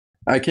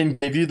I can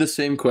give you the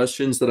same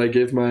questions that I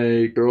give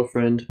my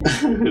girlfriend,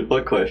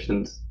 What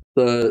questions?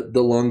 the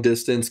long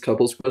distance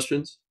couples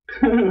questions.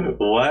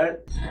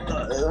 What?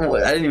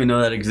 I didn't even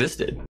know that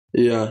existed.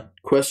 Yeah,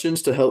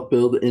 questions to help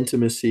build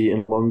intimacy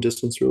in long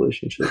distance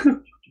relationship.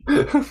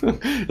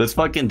 Let's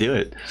fucking do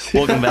it.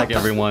 Welcome back,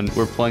 everyone.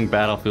 We're playing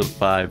Battlefield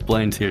 5.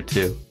 Blaine's here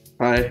too.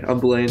 Hi, I'm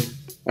Blaine.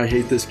 I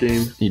hate this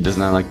game He does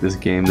not like this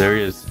game. There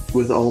he is.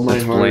 with all my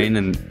That's heart. Blaine,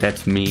 and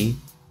that's me.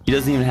 He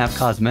doesn't even have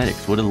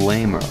cosmetics. What a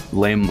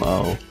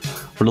lame-o.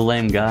 What a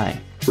lame guy.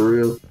 For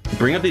real.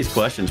 Bring up these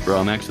questions, bro.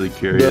 I'm actually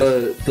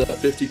curious. The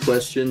 50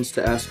 questions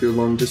to ask your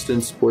long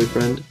distance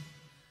boyfriend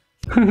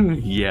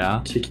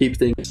Yeah. to keep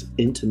things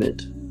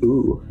intimate.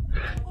 Ooh.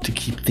 To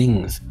keep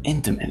things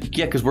intimate.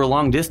 Yeah, because we're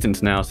long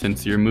distance now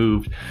since you're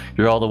moved.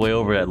 You're all the way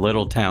over at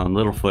Little Town,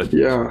 Littlefoot.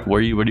 Yeah.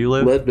 Where do you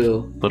live?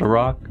 Leadville. Little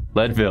Rock?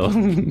 Leadville.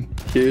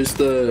 Here's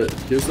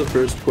the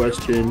first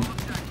question.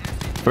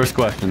 First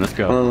question, let's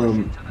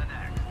go.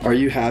 Are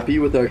you happy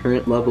with our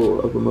current level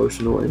of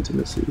emotional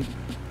intimacy?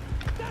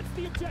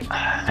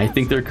 I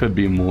think there could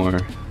be more.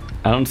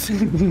 I don't see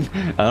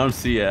I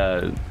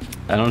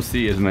don't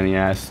see as many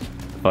ass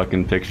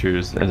fucking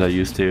pictures as I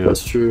used to.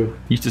 That's true. You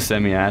used to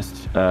send me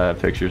ass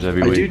pictures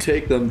every I week. do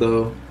take them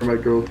though for my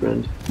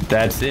girlfriend.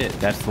 That's it.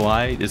 That's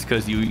why. It's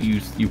because you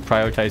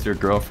prioritize your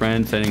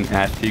girlfriend, sending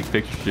ass cheek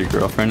pictures to your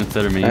girlfriend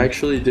instead of me. I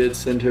actually did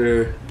send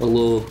her a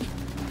little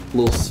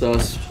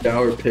sus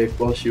shower pic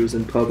while she was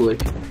in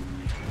public.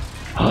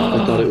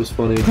 I thought it was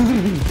funny.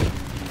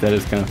 That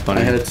is kind of funny.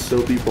 I had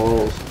soapy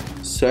balls.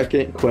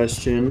 Second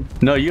question.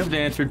 No, you have to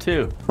answer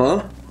too.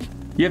 Huh?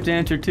 You have to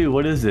answer too.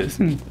 What is this?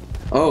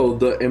 Oh,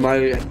 am I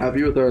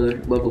happy with our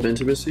level of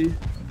intimacy?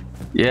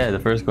 Yeah, the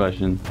first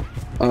question.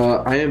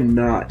 I am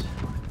not.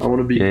 I want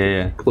to be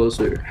Yeah.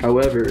 closer.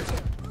 However,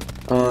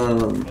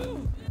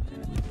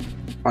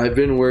 I've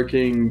been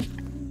working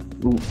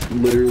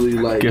literally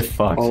like Get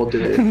fucked. all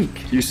day.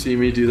 You see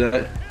me do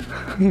that?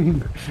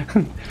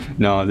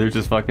 No, there's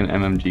this fucking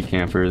MMG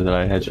camper that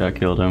I headshot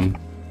killed him.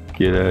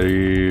 Get out of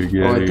here.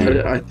 Get out of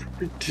here. I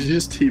did you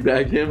just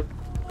teabag him?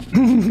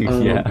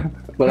 Yeah.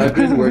 But I've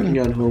been working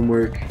on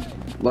homework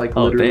like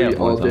Oh, they literally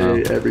have all ones,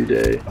 day, huh? every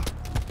day.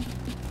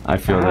 I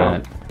feel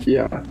that.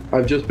 Yeah,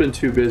 I've just been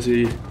too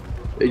busy.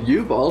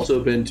 You've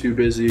also been too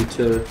busy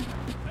to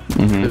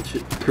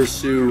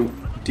pursue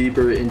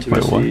deeper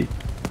intimacy,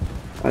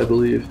 I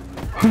believe.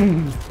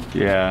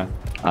 Yeah.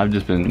 I've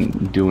just been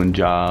doing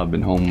job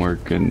and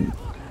homework and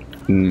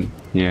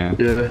yeah.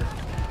 Yeah.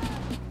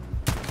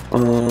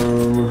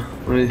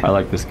 I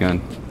like this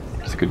gun.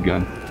 It's a good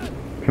gun.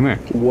 Come here.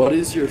 What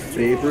is your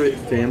favorite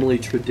family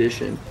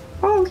tradition?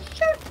 Oh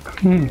shit!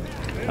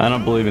 I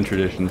don't believe in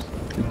traditions.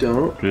 You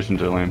don't?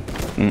 Traditions are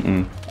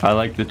lame. I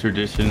like the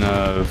tradition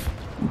of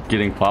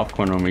getting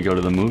popcorn when we go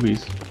to the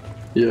movies.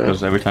 Yeah.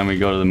 Because every time we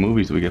go to the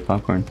movies, we get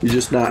popcorn. You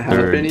just not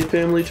have any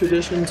family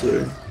traditions,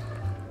 or?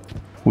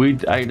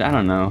 I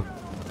don't know.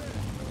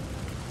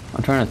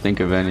 I'm trying to think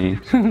of any.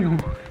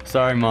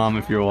 Sorry, Mom,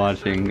 if you're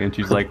watching. And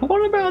she's like,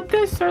 what about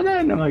this or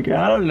that? And I'm like,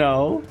 I don't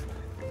know.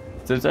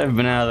 Since I've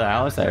been out of the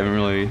house, it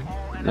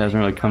hasn't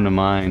really come to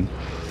mind.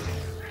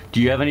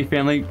 Do you have any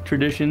family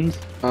traditions?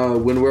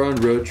 When we're on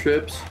road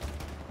trips,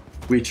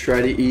 we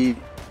try to eat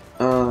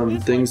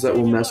things that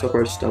will mess up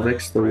our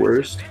stomachs the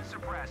worst.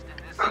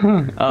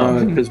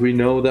 Because we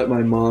know that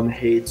my mom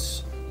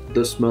hates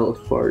the smell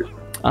of fart.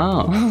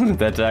 Oh,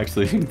 that's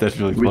really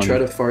funny. We try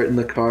to fart in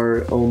the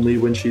car only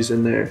when she's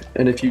in there.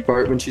 And if you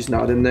fart when she's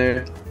not in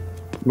there,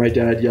 my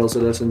dad yells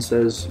at us and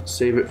says,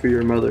 "Save it for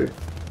your mother."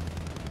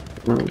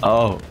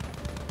 Oh,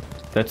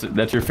 that's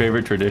your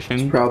favorite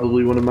tradition?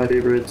 Probably one of my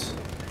favorites.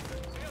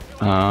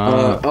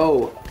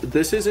 Oh,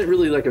 this isn't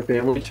really like a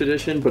family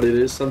tradition, but it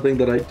is something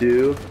that I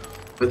do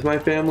with my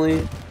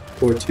family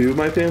or to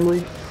my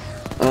family.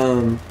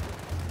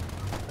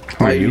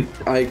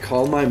 I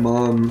call my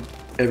mom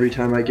every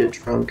time I get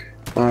drunk,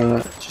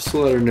 just to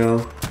let her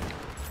know.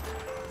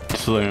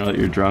 Just to let her know that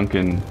you're drunk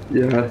and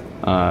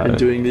and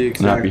doing the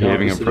exact not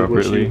behaving opposite of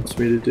what she appropriately. wants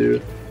me to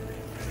do.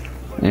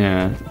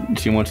 Yeah,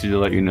 she wants you to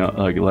let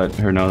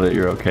her know that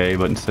you're okay,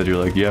 but instead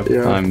you're like, yep,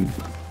 Yeah. I'm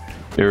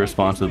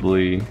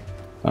irresponsibly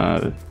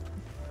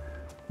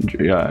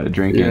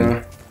drinking.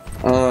 Yeah.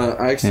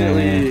 I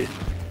accidentally,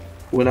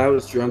 when I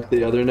was drunk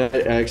the other night,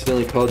 I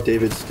accidentally called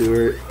David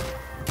Stewart.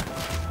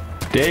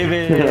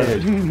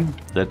 David!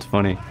 That's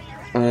funny.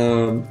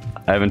 I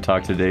haven't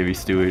talked to Davey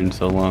Stewart in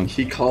so long.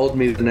 He called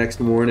me the next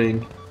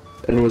morning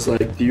and was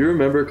like, "Do you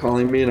remember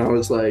calling me?" And I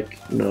was like,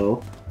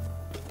 "No.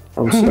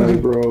 I'm sorry,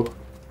 bro.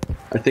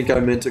 I think I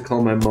meant to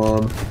call my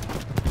mom.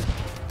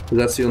 'Cause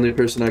that's the only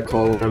person I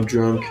call when I'm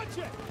drunk.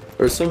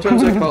 Or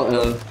sometimes I call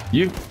Ella."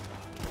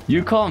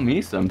 You call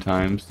me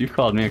sometimes. You've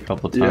called me a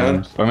couple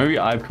times. Or maybe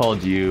I've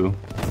called you.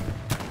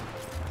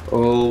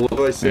 Oh, what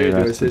do I say? Maybe Do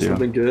I that's say the deal.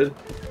 something good?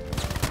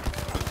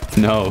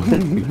 No,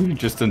 you're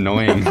just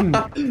annoying.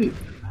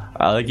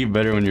 I like you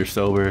better when you're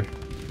sober.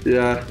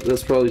 Yeah,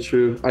 that's probably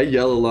true. I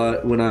yell a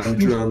lot when I'm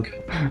drunk.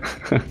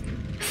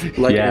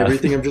 Like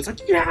everything, I'm just like,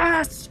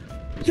 yes!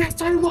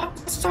 Yes, I love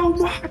this so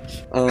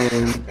much!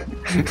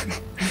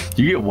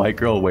 You get white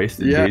girl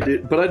wasted, Yeah, dude.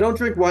 dude. But I don't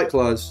drink White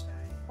Claws.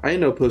 I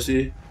ain't no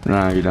pussy.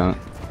 No, you don't.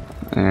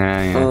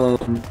 Yeah.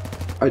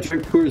 I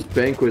drink Coors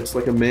Banquets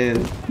like a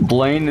man.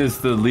 Blaine is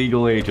the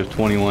legal age of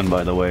 21,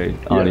 by the way,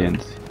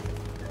 audience.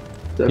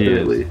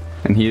 Definitely. He is.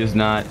 And he is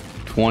not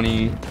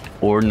 20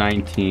 or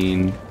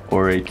 19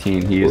 or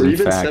 18. He is or in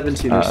even fact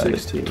 17 or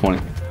 16.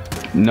 20.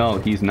 No,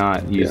 he's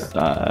not. He's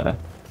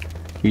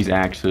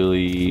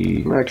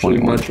actually I'm actually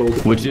 21, much older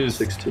which than is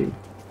 16.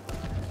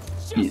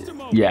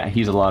 Yeah,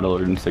 he's a lot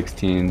older than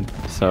 16.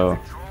 So,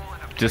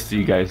 just so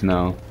you guys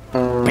know.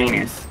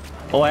 Penis.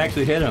 Oh, I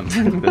actually hit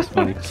him. That's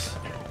funny.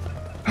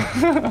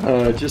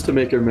 Just to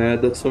make her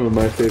mad, that's some of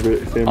my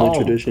favorite family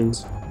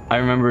traditions. I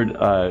remembered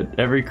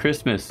every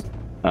Christmas,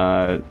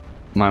 my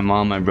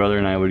mom, my brother,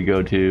 and I would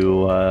go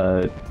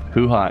to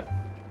Hoo Hot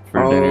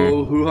for dinner.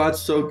 Oh, Hoo Hot's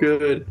so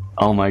good.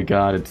 Oh my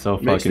god, it's so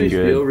Makes fucking me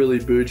good. feel really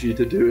bougie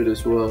to do it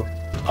as well.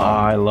 Oh,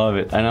 I love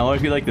it. And I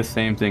always be like the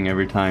same thing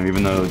every time,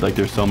 even though like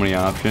there's so many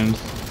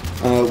options.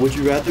 Would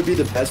you rather be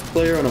the best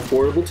player on a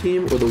horrible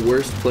team or the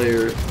worst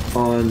player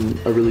on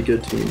a really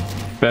good team?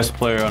 Best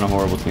player on a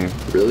horrible team.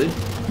 Really?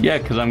 Yeah,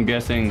 because I'm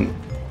guessing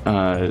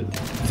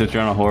since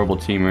you're on a horrible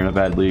team, you're in a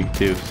bad league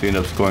too, so you end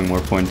up scoring more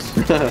points.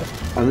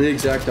 I'm the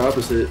exact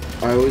opposite.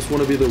 I always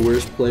want to be the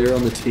worst player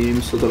on the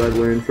team so that I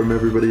learn from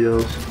everybody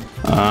else.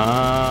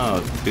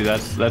 Oh, see,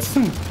 that's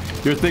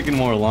you're thinking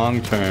more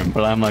long term,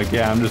 but I'm like,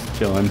 yeah, I'm just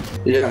chilling.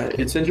 Yeah,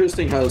 it's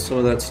interesting how some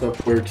of that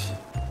stuff works.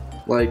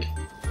 Like,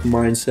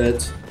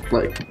 mindsets.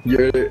 Like,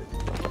 you're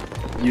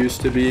used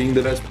to being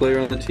the best player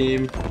on the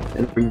team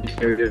and having to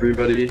carry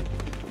everybody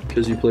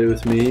because you play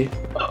with me.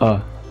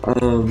 But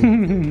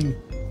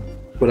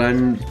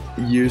I'm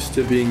used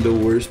to being the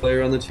worst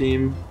player on the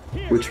team,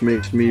 which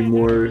makes me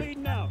more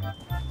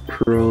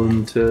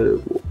prone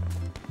to,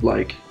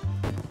 like,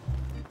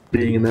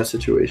 being in that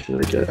situation,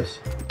 I guess.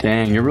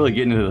 Dang, you're really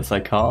getting into the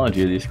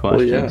psychology of these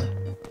questions. Well,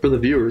 yeah. For the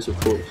viewers, of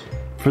course.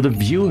 For the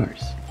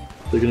viewers.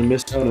 They're gonna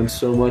miss out on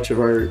so much of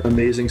our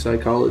amazing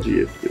psychology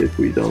if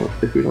we don't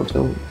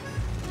tell them.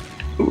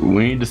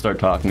 We need to start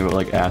talking about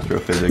like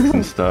astrophysics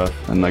and stuff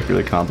and like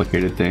really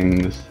complicated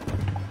things.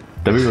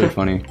 That'd be really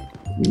funny.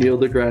 Neil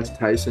deGrasse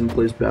Tyson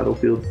plays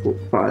Battlefield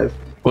 5.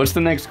 What's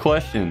the next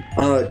question?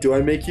 Do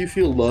I make you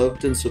feel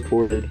loved and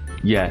supported?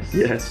 Yes.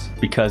 Yes.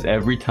 Because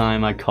every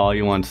time I call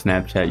you on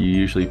Snapchat, you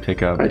usually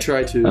pick up. I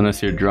try to.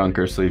 Unless you're drunk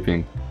or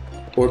sleeping.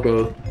 Or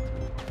both.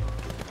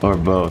 Or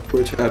both.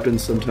 Which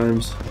happens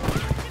sometimes.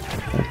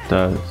 It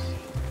does.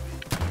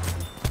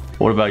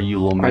 What about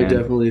you, little man? I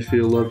definitely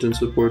feel loved and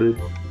supported.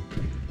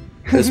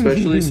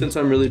 Especially since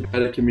I'm really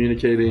bad at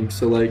communicating,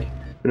 so like,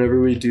 whenever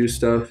we do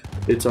stuff,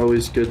 it's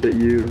always good that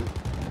you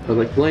are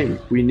like, Blaine,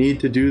 we need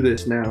to do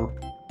this now.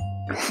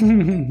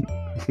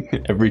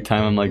 Every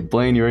time I'm like,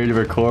 Blaine, you ready to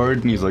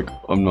record? And he's like,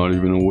 I'm not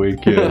even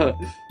awake yet.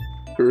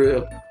 For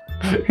real.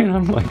 And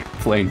I'm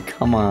like, Blaine,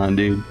 come on,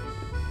 dude.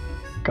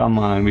 Come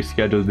on, we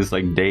scheduled this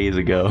like days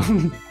ago.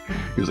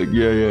 He was like,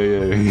 yeah.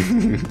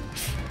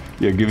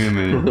 Yeah, give me a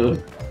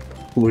minute.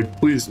 I'm like,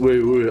 please, wait,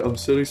 I'm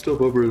setting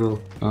stuff up right now.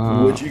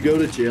 Would you go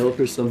to jail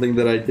for something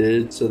that I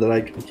did so that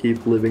I could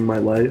keep living my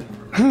life?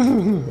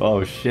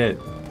 Oh shit,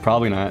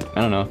 probably not.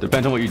 I don't know,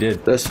 depends on what you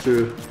did. That's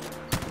true.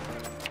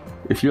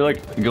 If you're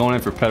like going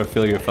in for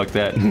pedophilia, fuck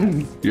that.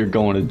 You're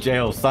going to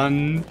jail,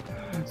 son.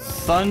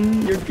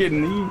 Son, you're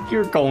going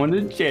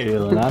to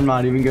jail, and I'm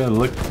not even gonna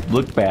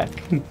look back.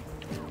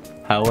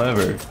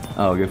 However,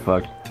 oh, get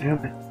fucked.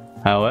 Damn it.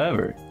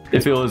 However,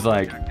 if it was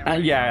like,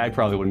 yeah, I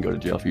probably wouldn't go to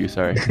jail for you,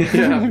 sorry.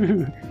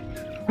 Yeah.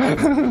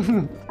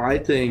 I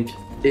think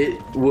it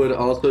would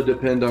also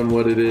depend on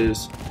what it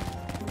is.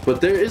 But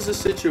there is a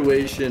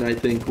situation, I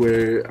think,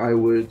 where I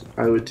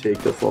would take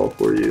the fall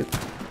for you.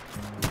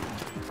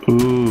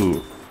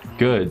 Ooh,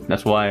 good.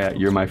 That's why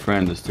you're my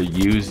friend, is to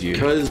use you.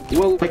 Because,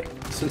 well, like,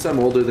 since I'm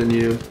older than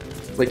you,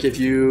 like, if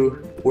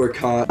you were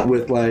caught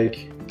with,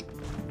 like,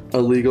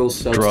 illegal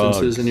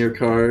substances in your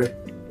car,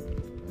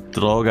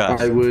 Drogas.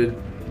 I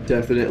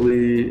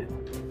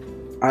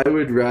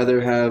would rather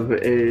have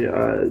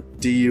a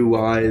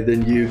DUI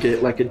than you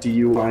get like a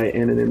DUI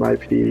and an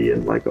MIP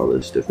and like all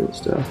this different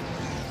stuff.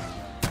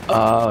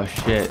 Oh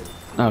shit.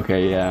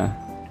 Okay, yeah.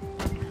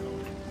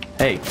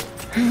 Hey,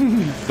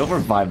 don't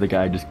revive the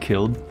guy I just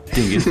killed.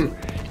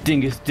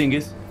 Dingus.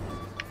 Dingus.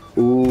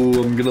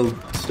 Ooh, I'm gonna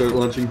start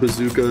launching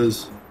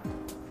bazookas.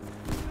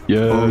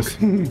 Yes.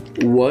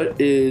 What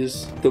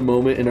is the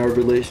moment in our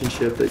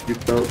relationship that you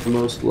felt the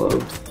most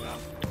loved?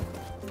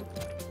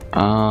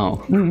 Oh.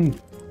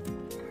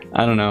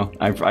 I don't know.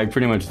 I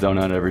pretty much zone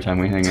out every time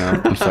we hang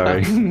out. I'm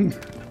sorry.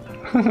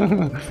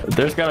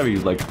 There's gotta be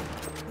like,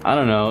 I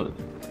don't know.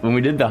 When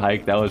we did the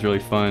hike, that was really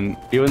fun.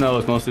 Even though it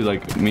was mostly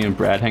like me and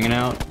Brad hanging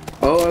out.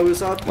 Oh, I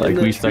was out like in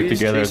the we stuck trees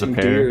together as a chasing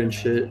pair deer and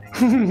shit.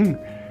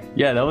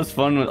 Yeah, that was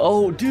fun.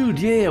 Oh, dude,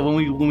 yeah. When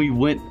we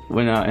went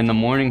in the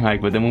morning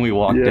hike, but then when we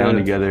walked down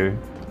together,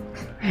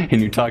 and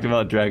you talked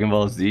about Dragon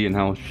Ball Z and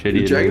how shitty it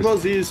is. Dragon Ball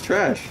Z is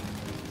trash.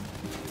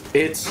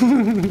 It's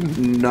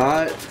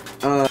not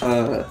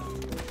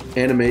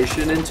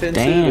animation intensive.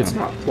 Damn. It's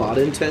not plot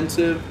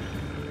intensive.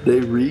 They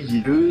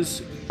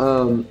reuse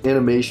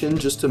animation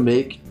just to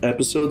make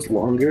episodes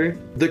longer.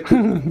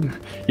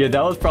 Yeah,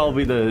 that was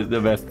probably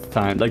the best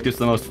time. Like, just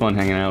the most fun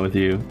hanging out with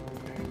you.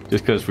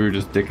 Just because we were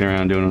just dicking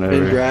around doing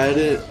whatever.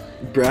 And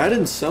Brad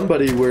and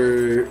somebody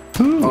were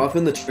off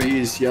in the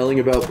trees yelling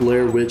about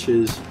Blair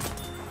witches.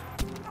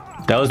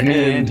 That was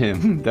me and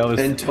him. That was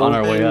on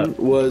our way up.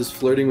 Was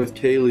flirting with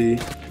Kaylee.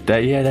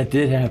 That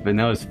did happen.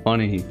 That was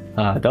funny.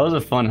 That was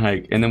a fun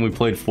hike. And then we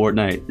played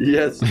Fortnite.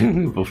 Yes.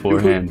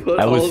 Beforehand. We put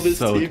all of his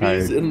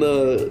TVs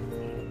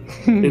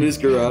in his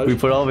garage. We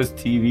put all of his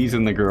TVs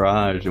in the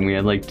garage, and we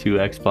had like 2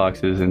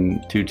 Xboxes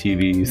and 2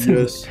 TVs.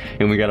 Yes.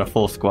 And we got a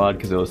full squad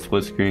because it was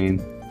split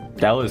screen.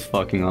 That was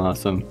fucking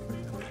awesome.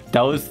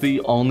 That was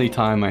the only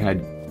time I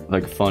had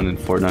like fun in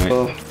Fortnite.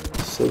 Oh,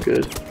 so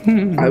good.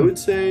 I would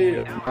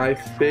say my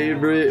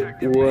favorite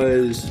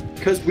was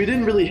because we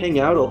didn't really hang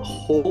out a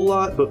whole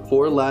lot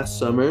before last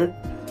summer.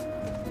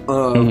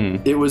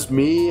 It was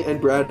me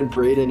and Brad and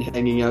Braden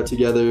hanging out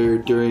together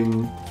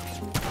during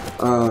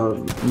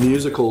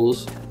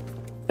musicals,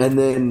 and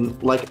then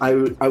like I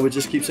would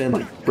just keep saying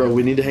like, bro,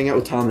 we need to hang out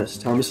with Thomas.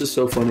 Thomas is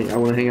so funny. I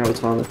want to hang out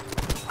with Thomas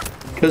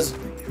because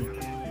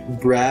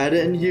Brad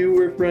and you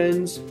were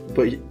friends,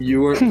 but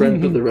you weren't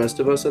friends with the rest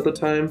of us at the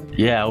time.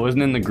 Yeah, I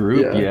wasn't in the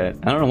group yet.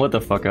 I don't know what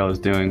the fuck I was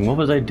doing. What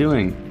was I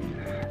doing?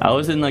 I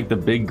was in like the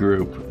big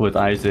group with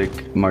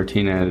Isaac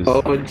Martinez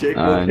and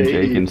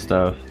Jake and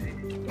stuff.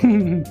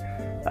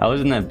 I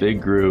was in that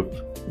big group,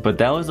 but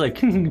that was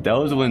like that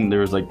was when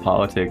there was like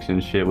politics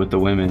and shit with the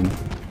women,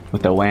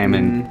 with the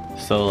women.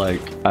 So like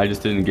I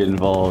just didn't get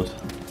involved.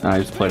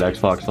 I just played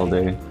Xbox all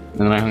day, and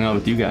then I hung out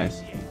with you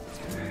guys,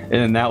 and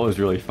then that was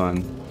really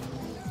fun.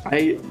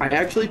 I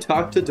actually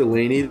talked to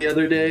Delaney the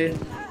other day,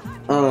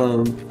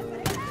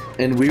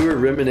 and we were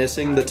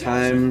reminiscing the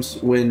times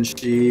when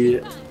she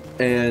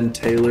and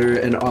Taylor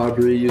and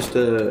Aubrey used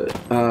to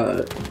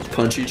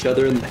punch each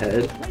other in the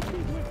head,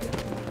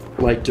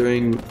 like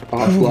during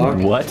off block.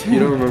 What? You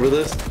don't remember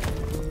this?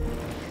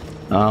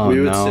 Oh,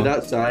 we would sit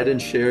outside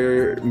and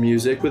share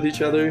music with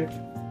each other,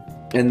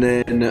 and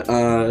then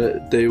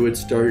they would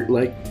start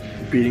like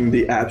beating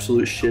the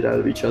absolute shit out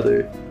of each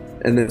other,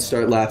 and then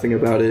start laughing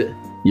about it.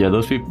 Yeah,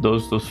 those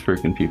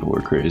freaking people were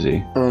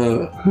crazy. They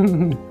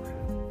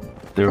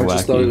were wacky. I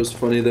just thought it was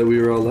funny that we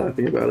were all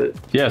laughing about it.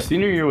 Yeah,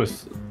 senior year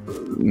was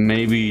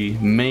maybe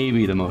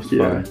the most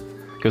fun.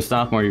 Because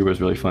sophomore year was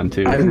really fun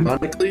too.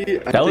 Ironically,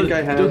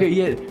 Okay,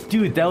 yeah,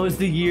 dude, that was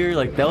the year.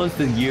 Like that was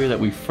the year that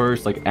we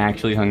first like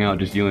actually hung out,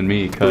 just you and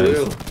me,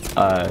 because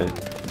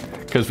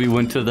we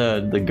went to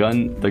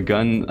the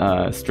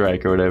gun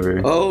strike or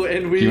whatever. Oh,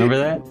 and do you remember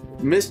that?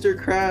 Mr.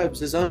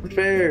 Krabs is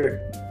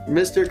unfair.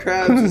 Mr.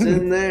 Krabs is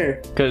in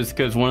there.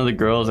 Because one of the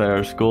girls at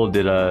our school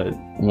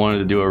wanted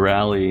to do a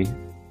rally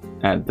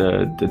at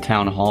the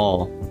town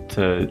hall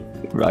to,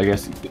 I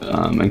guess,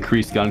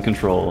 increase gun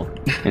control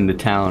in the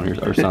town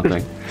or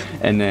something.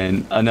 And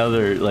then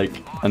another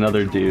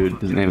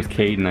dude, his name was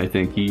Caden, I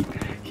think,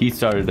 he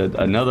started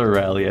another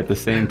rally at the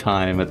same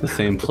time at the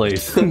same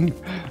place,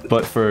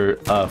 but for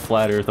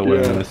flat Earth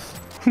awareness.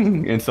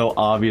 And so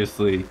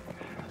obviously,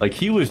 like,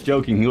 he was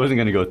joking, he wasn't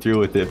gonna go through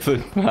with it, but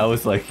I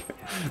was like,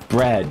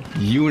 Brad,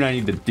 you and I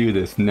need to do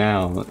this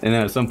now. And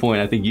then at some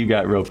point, I think you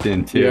got roped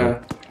in too.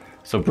 Yeah.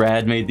 So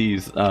Brad made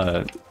these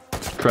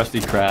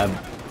Krusty Krab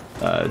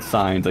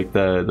signs, like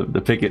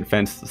the picket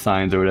fence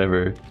signs or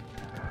whatever.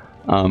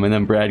 And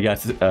then Brad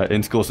got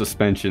in-school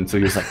suspension, so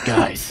he was like,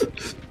 guys,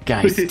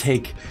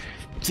 take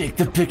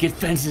the picket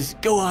fences,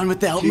 go on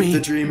without me. Keep the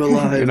dream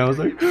alive. And I was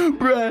like,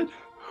 Brad,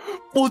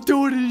 we'll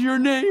do it in your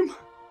name.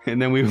 And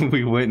then we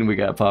went and we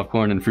got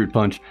popcorn and fruit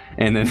punch,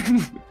 and then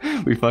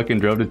we fucking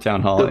drove to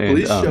town hall. The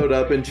police showed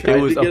up and tried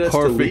to get us to leave. It was a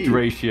perfect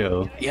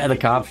ratio. Yeah, the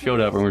cops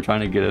showed up and were trying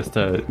to get us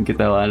to get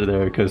the hell out of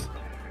there because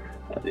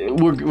it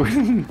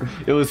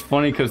was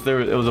funny because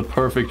it was a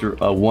perfect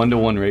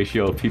 1-to-1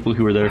 ratio of people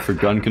who were there for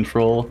gun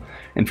control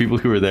and people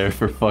who were there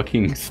for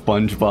fucking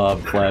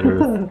SpongeBob flat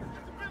Earth.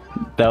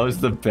 That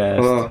was the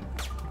best.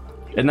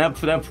 And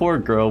that poor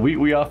girl,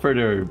 we offered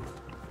her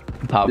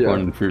popcorn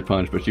and fruit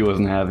punch, but she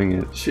wasn't having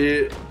it.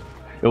 It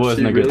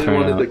wasn't a good turnout. She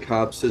really wanted the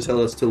cops to tell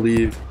us to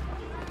leave,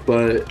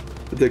 but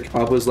the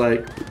cop was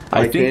like,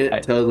 I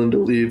can't tell them to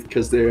leave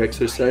because they're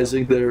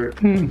exercising their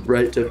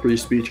right to free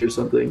speech or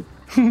something.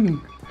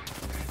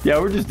 Yeah,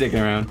 we're just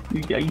dicking around.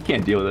 You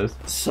can't deal with this.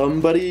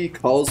 Somebody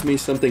calls me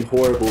something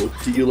horrible.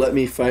 Do you let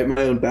me fight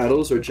my own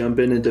battles or jump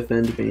in and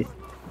defend me?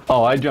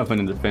 Oh, I jump in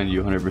and defend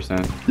you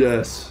 100%.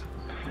 Yes.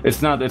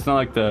 It's not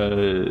like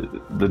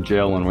the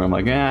jail one where I'm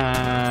like,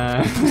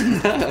 that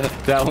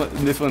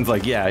one. This one's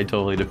like, yeah, I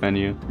totally defend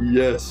you.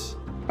 Yes,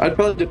 I'd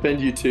probably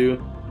defend you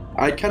too.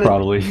 I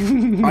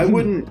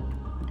wouldn't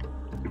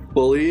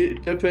fully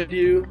defend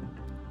you.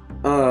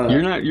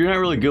 You're not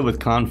really good with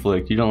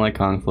conflict. You don't like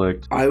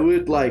conflict. I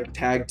would like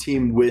tag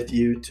team with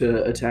you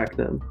to attack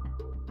them.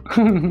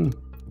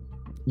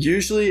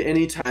 Usually,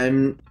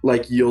 anytime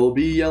like you'll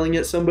be yelling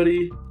at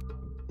somebody,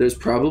 there's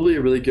probably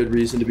a really good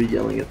reason to be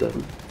yelling at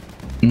them.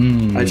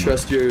 I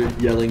trust your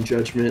yelling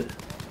judgment.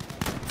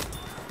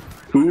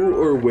 Who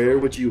or where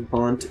would you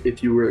haunt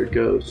if you were a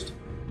ghost?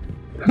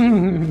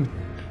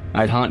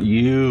 I'd haunt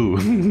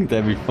you.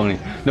 That'd be funny.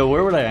 No,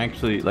 where would I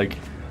actually, like,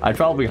 I'd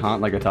probably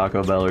haunt like a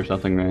Taco Bell or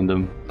something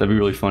random. That'd be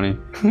really funny.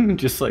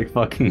 Just like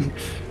fucking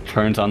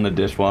turns on the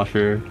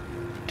dishwasher.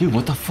 Dude,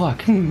 what the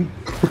fuck?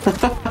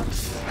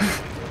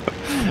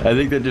 I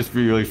think that'd just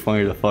be really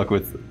funny to fuck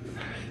with.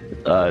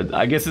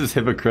 I guess it's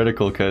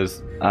hypocritical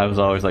because I was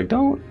always like,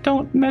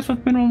 don't mess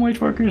with minimum wage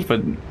workers,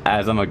 but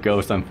as I'm a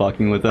ghost, I'm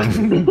fucking with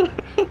them.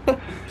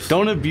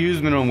 Don't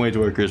abuse minimum wage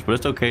workers, but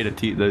it's okay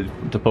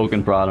to poke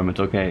and prod them. It's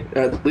okay.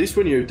 At least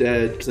when you're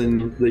dead, 'cause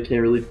then they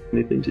can't really do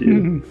anything to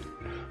you.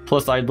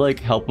 Plus, I'd like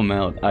help them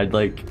out. I'd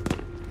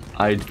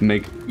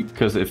make,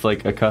 because if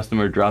like a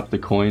customer dropped the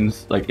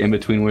coins like in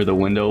between where the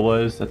window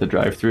was at the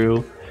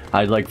drive-thru,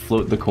 I'd like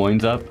float the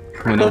coins up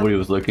when nobody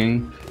was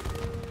looking.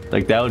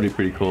 Like that would be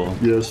pretty cool.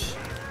 Yes.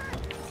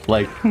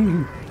 Like,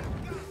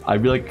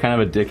 I'd be like kind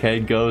of a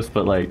dickhead ghost,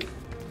 but like,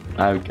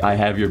 I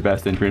have your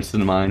best interest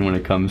in mind when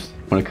it comes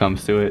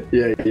to it.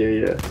 Yeah.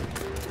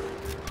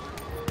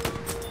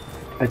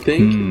 I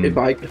think if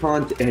I could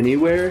haunt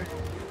anywhere,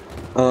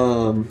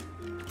 the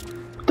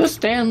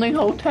Stanley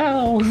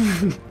Hotel.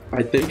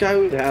 I think I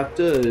would have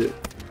to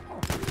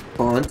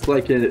haunt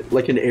like an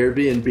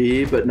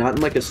Airbnb, but not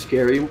in like a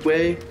scary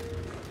way.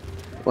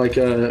 Like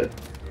I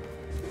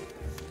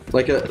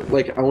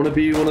want to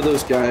be one of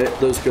those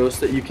ghosts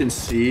that you can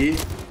see,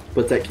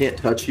 but that can't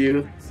touch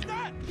you.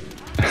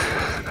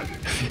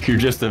 You're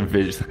just a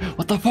vision.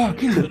 What the fuck?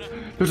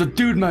 There's a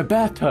dude in my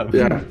bathtub.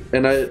 Yeah,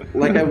 and I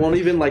won't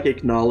even like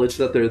acknowledge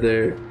that they're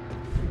there.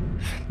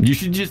 You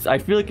should just, I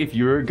feel like if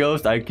you were a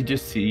ghost, I could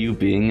just see you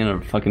being in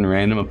a fucking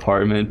random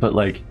apartment, but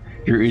like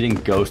you're eating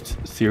ghost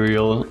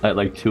cereal at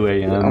like 2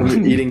 a.m.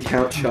 I'm eating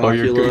Count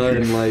Chocula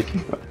and like,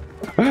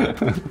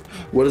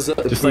 what is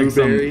that? Just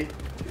blueberry? like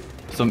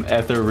some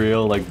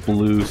ethereal like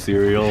blue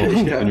cereal,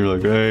 Yeah. And you're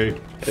like,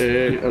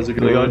 hey, how's it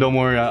going? Like, oh, don't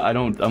worry,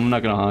 I'm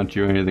not gonna haunt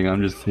you or anything.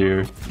 I'm just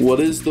here. What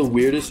is the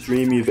weirdest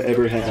dream you've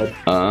ever had?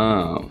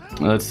 Oh,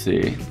 let's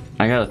see.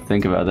 I gotta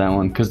think about that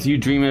one, because you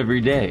dream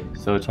every day,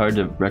 so it's hard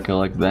to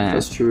recollect that.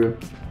 That's true.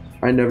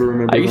 I never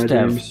remember my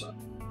dreams.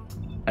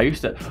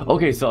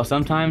 Okay, so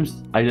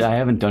sometimes I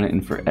haven't done it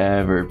in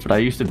forever, but I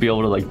used to be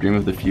able to like dream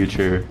of the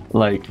future.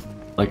 Like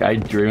I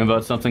dream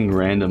about something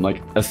random, like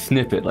a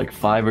snippet, like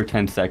 5 or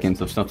 10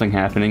 seconds of something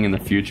happening in the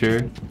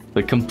future,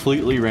 like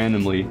completely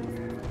randomly.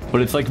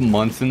 But it's like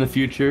months in the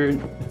future,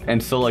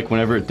 and so like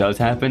whenever it does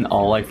happen,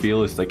 all I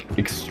feel is like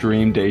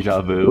extreme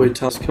deja vu. Wait,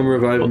 Toss, come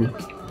revive me.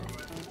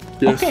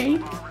 Yes.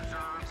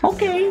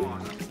 Okay.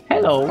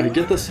 Hello. I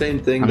get the same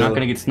thing. I'm though, not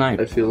gonna get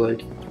sniped. I feel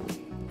like.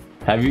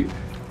 Have you?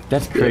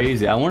 That's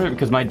crazy. I wonder,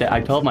 because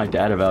I told my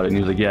dad about it, and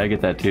he was like, "Yeah, I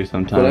get that too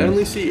sometimes." But I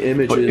only see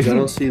images. I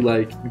don't see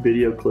like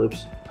video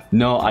clips.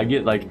 No, I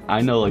get like,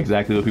 I know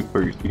exactly what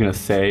people are gonna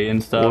say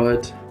and stuff.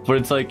 What? But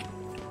it's like,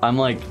 I'm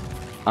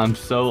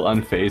so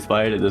unfazed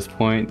by it at this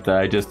point that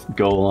I just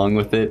go along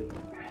with it.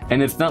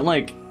 And it's not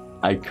like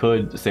I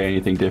could say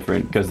anything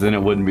different, because then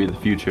it wouldn't be the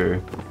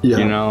future. Yeah.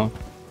 You know?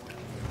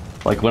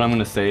 Like, what I'm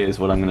gonna say is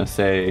what I'm gonna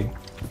say.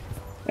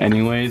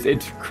 Anyways,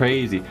 it's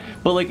crazy.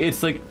 But like,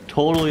 it's like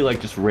totally like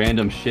just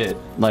random shit.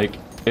 Like,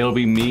 it'll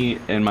be me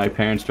and my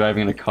parents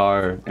driving in a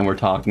car and we're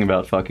talking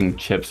about fucking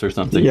chips or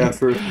something. Yeah,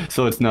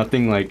 So it's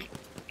nothing like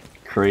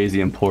crazy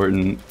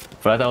important.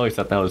 But I always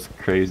thought that was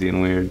crazy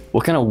and weird.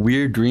 What kind of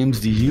weird dreams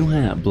do you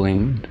have,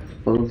 Blaine?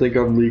 I don't think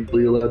I'm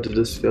legally allowed to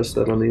discuss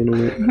that on the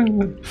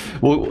internet.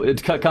 Well,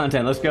 it's cut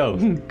content. Let's go.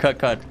 Cut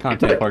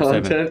content part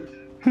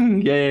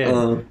 7.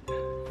 Yeah.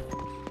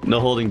 No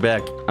holding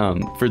back.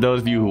 For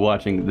those of you who are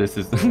watching, this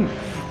is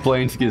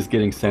Blaine's is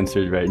getting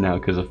censored right now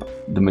because of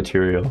the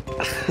material.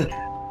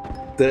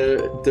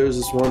 There's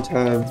this one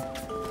time,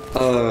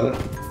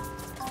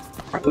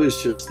 I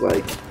was just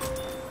like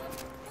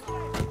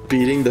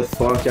beating the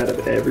fuck out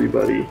of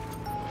everybody.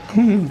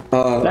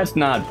 That's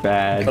not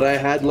bad. But I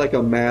had like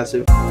a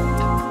massive.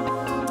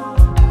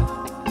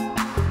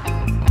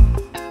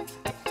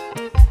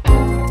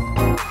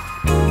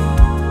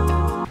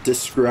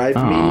 Describe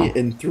me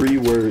in 3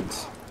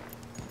 words.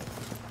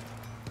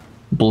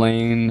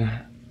 Blaine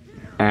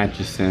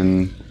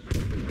Atchison,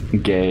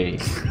 gay.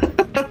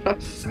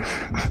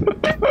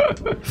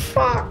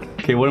 Fuck.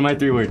 Okay, what are my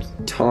 3 words?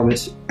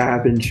 Thomas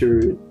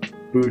Aventure,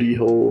 booty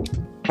hole,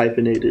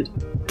 hyphenated.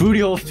 Booty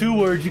hole's 2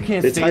 words. You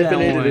can't It's say that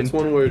hyphenated. one. It's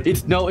 1 word.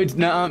 It's no,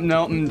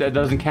 that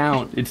doesn't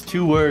count. It's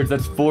 2 words.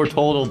 That's 4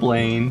 total,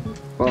 Blaine.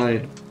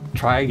 Fine.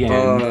 Try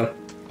again.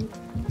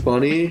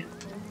 Funny,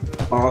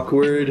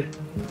 awkward,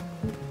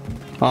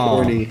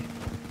 horny.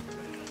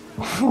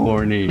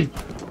 Horny.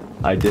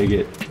 I dig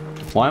it.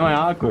 Why am I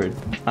awkward?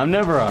 I'm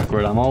never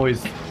awkward. I'm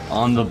always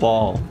on the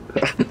ball.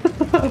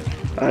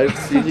 I've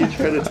seen you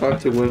try to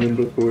talk to women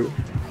before.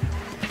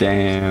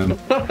 Damn.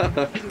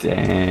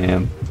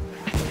 Damn.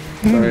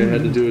 Sorry, I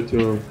had to do it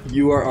to him.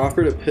 You are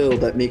offered a pill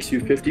that makes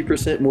you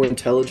 50% more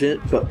intelligent,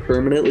 but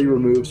permanently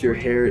removes your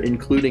hair,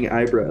 including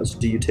eyebrows.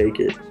 Do you take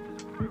it?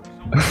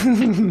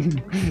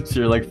 So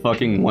you're like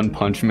fucking One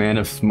Punch Man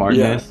of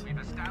smartness? Yeah.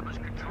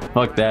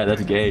 Fuck that,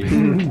 that's gay.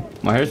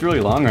 My hair's really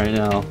long right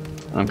now.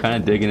 I'm kind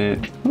of digging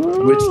it.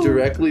 Which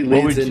directly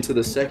What leads would into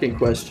the second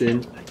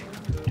question.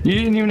 You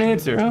didn't even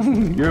answer, huh?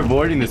 You're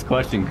avoiding this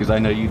question because I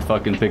know you'd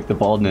fucking pick the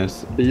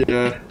baldness.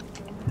 Yeah.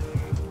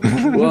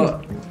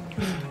 Well,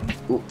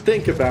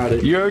 think about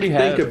it. You already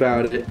have. Think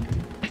about it.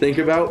 Think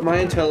about my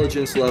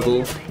intelligence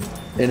level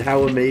and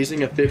how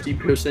amazing a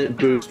 50%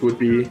 boost would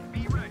be.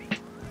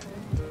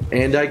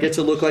 And I get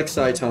to look like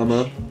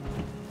Saitama.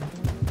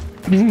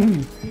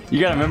 You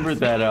gotta remember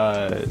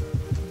that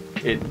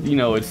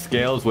it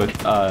scales with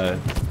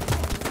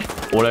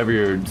whatever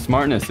your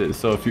smartness is.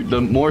 So if you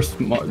the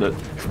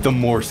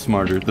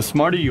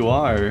smarter you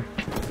are,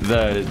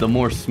 the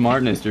more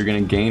smartness you're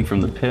gonna gain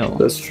from the pill.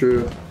 That's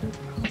true.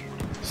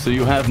 So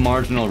you have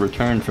marginal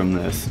return from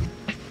this.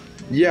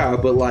 Yeah,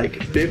 but like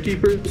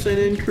 50%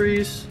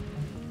 increase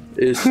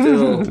is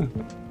still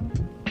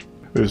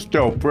It's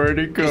still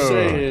pretty good.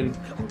 saying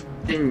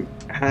being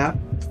half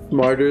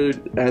smarter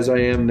as I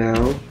am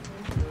now.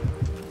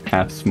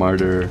 Half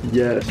smarter.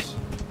 Yes.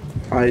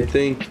 I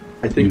think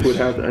would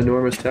have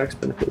enormous tax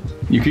benefits.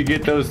 You could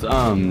get those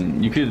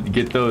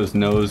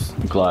nose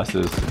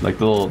glasses, like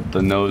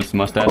the nose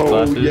mustache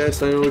glasses. Oh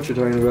yes, I know what you're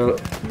talking about.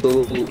 The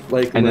little,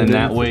 like, and then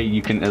that way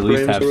you can at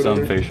least have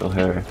some facial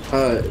hair.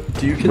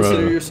 Do you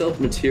consider yourself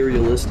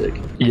materialistic?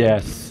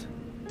 Yes.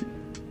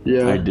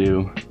 Yeah. I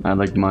do. I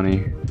like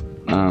money.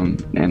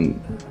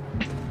 And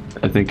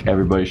I think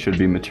everybody should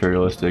be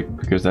materialistic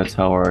because that's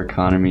how our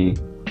economy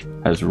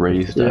has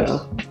raised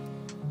us.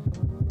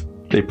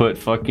 They put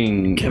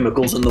fucking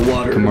chemicals in the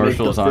water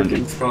commercials to make the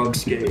on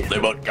frogs gay. They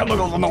put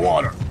chemicals in the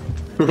water.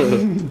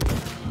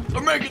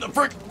 They're making the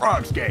freaking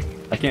frogs gay.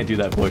 I can't do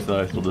that voice though.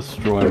 I still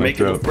destroy my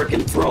throat. They're making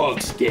the freaking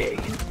frogs gay.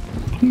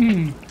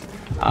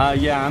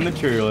 Yeah, I'm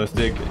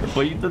materialistic,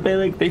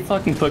 but they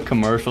fucking put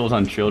commercials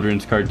on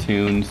children's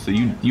cartoons, so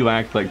you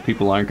act like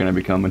people aren't gonna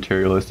become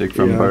materialistic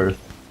from birth.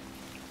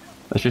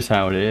 That's just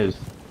how it is.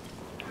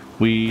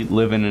 We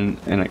live in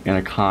an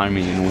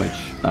economy in which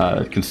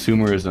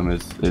consumerism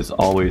is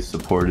always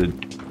supported.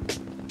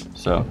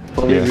 So,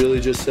 We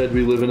really just said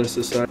we live in a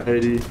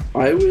society.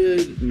 I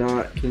would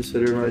not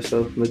consider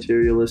myself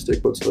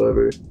materialistic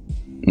whatsoever.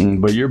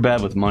 But you're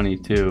bad with money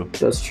too.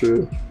 That's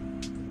true.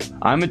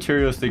 I'm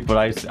materialistic, but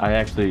I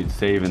actually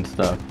save and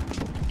stuff.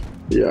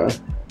 Yeah.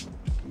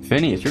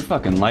 Phineas, you're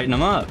fucking lighting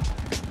them up.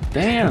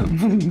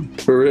 Damn.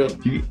 For real.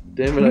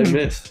 Damn it, I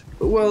missed.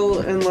 Well,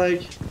 and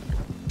like,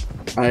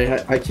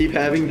 I keep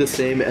having the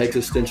same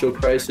existential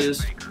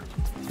crisis,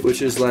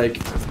 which is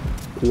like,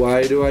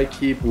 why do I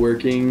keep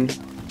working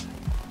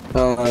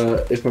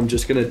if I'm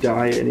just gonna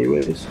die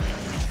anyways?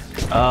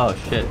 Oh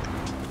shit.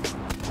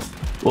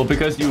 Well,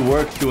 because you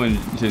work to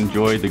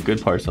enjoy the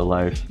good parts of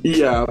life.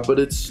 Yeah, but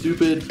it's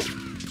stupid.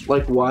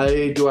 Like,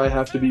 why do I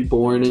have to be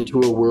born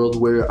into a world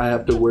where I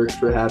have to work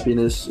for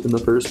happiness in the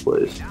first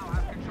place?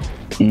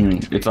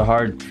 It's a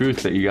hard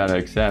truth that you gotta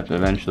accept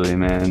eventually,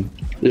 man.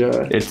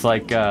 Yeah. It's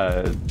like,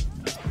 I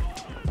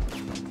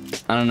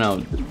don't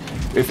know.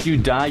 If you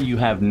die, you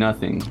have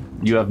nothing.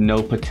 You have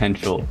no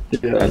potential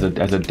as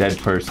a dead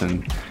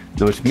person,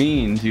 which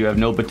means you have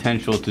no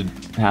potential to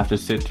have to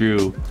sit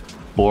through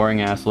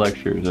boring ass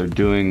lectures or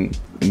doing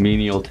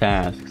menial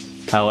tasks.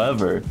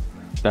 However,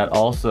 that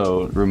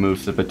also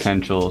removes the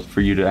potential for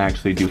you to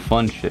actually do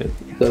fun shit.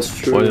 That's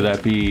true. Whether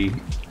that be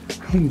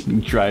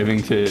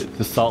driving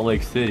to Salt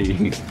Lake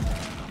City,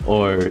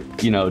 or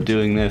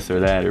doing this or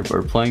that,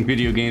 or playing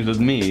video games with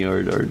me,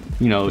 or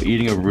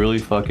eating a really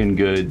fucking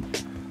good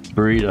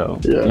burrito.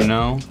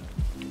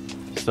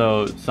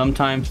 So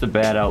sometimes the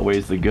bad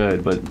outweighs the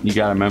good, but you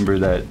gotta remember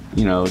that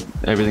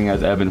everything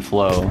has ebb and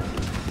flow,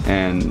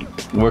 and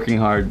working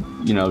hard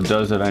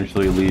does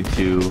eventually lead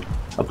to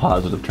a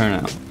positive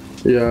turnout.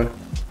 Yeah,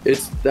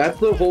 that's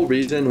the whole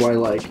reason why,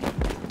 like,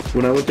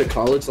 when I went to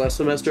college last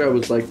semester, I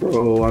was like,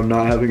 bro, I'm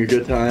not having a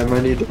good time,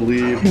 I need to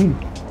leave.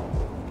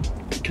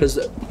 Because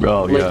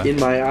in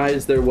my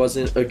eyes there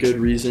wasn't a good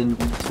reason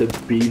to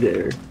be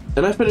there,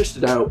 and I finished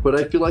it out, but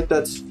I feel like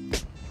that's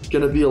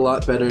gonna be a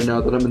lot better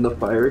now that I'm in the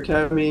fire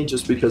academy,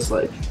 just because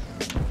like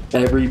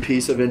every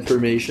piece of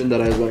information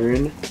that I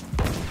learn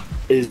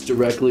is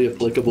directly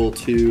applicable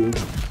to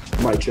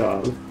my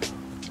job.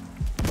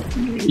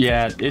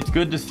 Yeah, it's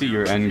good to see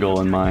your end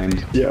goal in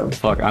mind. Yeah.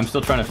 Fuck, I'm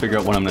still trying to figure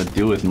out what I'm gonna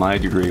do with my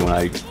degree when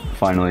I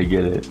finally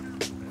get it.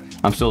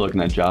 I'm still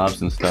looking at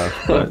jobs and stuff,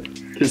 but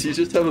because you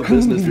just have a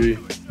business degree.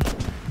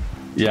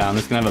 Yeah, I'm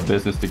just gonna have a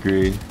business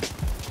degree.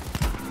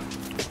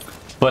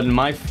 But in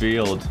my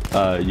field,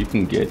 you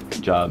can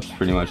get jobs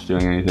pretty much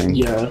doing anything.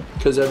 Yeah,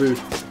 because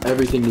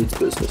everything needs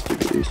business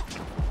degrees.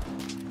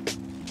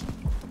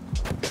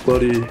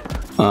 Buddy.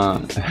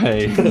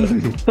 Hey.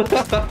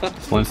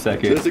 1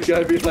 second. There's a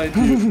guy behind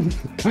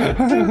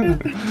you.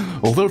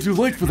 Although too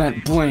late for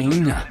that,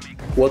 Blaine.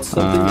 What's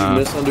something you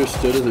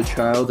misunderstood as a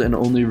child and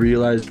only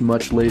realized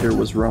much later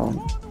was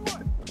wrong?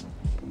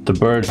 The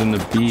birds and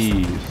the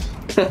bees.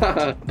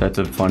 That's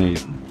a funny...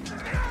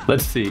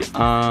 Let's see.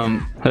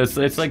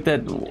 It's like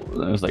that.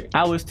 I was like,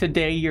 I was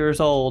today years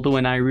old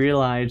when I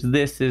realized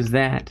this is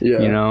that.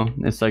 Yeah.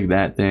 It's like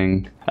that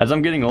thing. As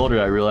I'm getting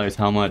older, I realize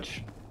how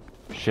much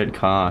shit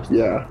costs.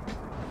 Yeah.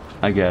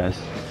 I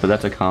guess, but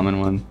that's a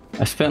common one.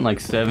 I spent like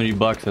 $70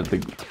 at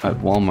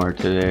Walmart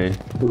today.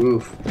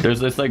 Oof.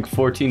 It's like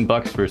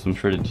 $14 for some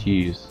shredded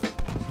cheese.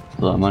 That's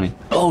a lot of money.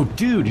 Oh,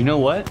 dude, you know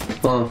what?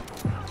 Huh.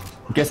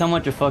 Guess how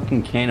much a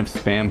fucking can of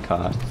Spam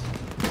costs?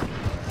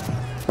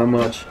 How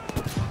much?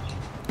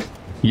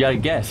 You gotta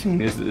guess.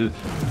 This is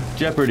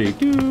Jeopardy.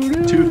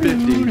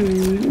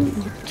 $2.50.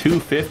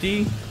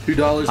 $2.50?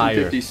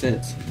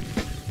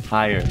 $2.50.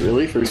 Higher.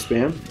 Really? For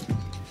Spam?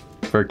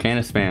 For a can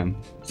of Spam.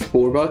 It's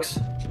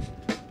 $4?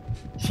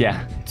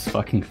 Yeah, it's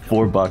fucking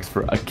 $4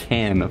 for a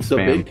can of The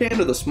Spam. big can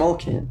or the small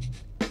can?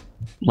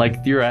 Like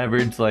your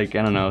average, like,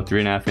 I don't know,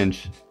 3.5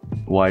 inch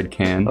wide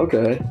can.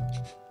 Okay.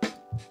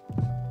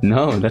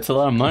 No, that's a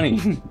lot of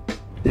money.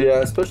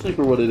 Yeah, especially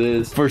for what it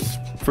is. For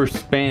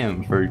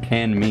Spam, for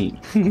canned meat.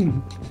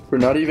 For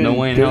not even No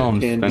way in hell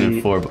I'm canned spending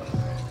meat. $4.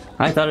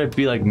 I thought it'd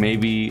be like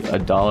maybe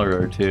 $1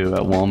 or $2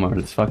 at Walmart.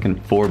 It's fucking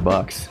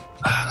 $4.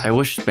 I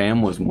wish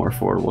Spam was more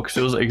affordable because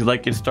it was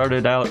like it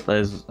started out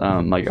as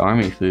like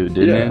army food,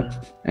 didn't it?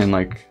 And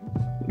like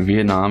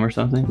Vietnam or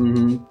something.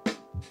 Mm-hmm.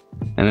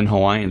 And then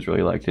Hawaiians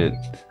really liked it.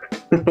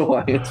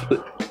 Hawaiians.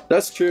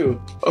 That's true.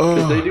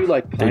 Because they do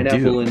like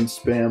pineapple and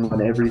Spam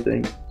on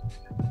everything.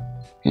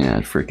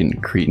 Yeah,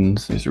 freaking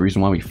cretins. There's a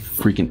reason why we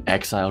freaking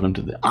exiled them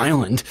to the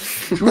island.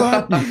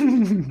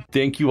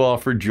 Thank you all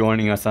for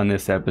joining us on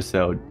this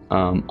episode.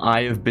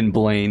 I have been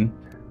Blaine,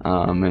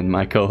 and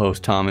my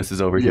co-host Thomas is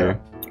over here.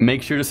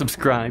 Make sure to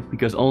subscribe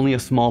because only a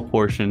small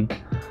portion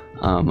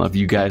of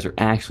you guys are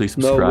actually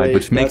subscribed, No, wait,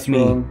 which makes that's me...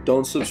 wrong.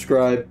 Don't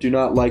subscribe. Do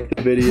not like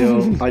the video.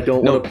 I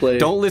don't want to play.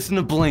 Don't listen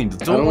to Blaine. I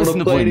Don't listen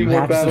to Blaine. You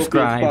have to Battlefield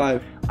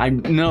subscribe.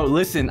 5.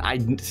 Listen. I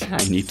need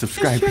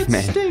subscribers,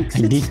 man. Stinks. I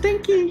need It's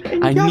stinky.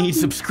 and I need yucky.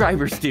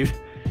 subscribers, dude.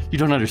 You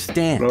don't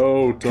understand.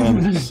 No,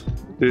 Thomas.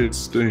 It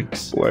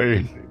stinks.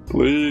 Blaine,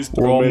 Please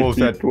we're don't almost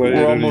make me at play it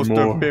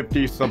anymore.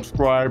 50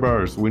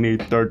 subscribers. We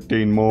need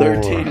 13 more.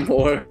 13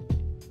 more.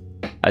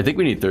 I think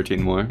we need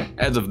 13 more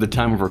as of the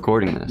time of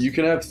recording this. You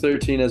can have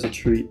 13 as a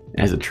treat.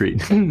 As a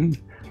treat.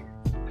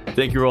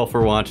 Thank you all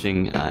for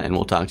watching, and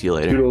we'll talk to you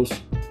later.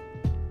 Toodles.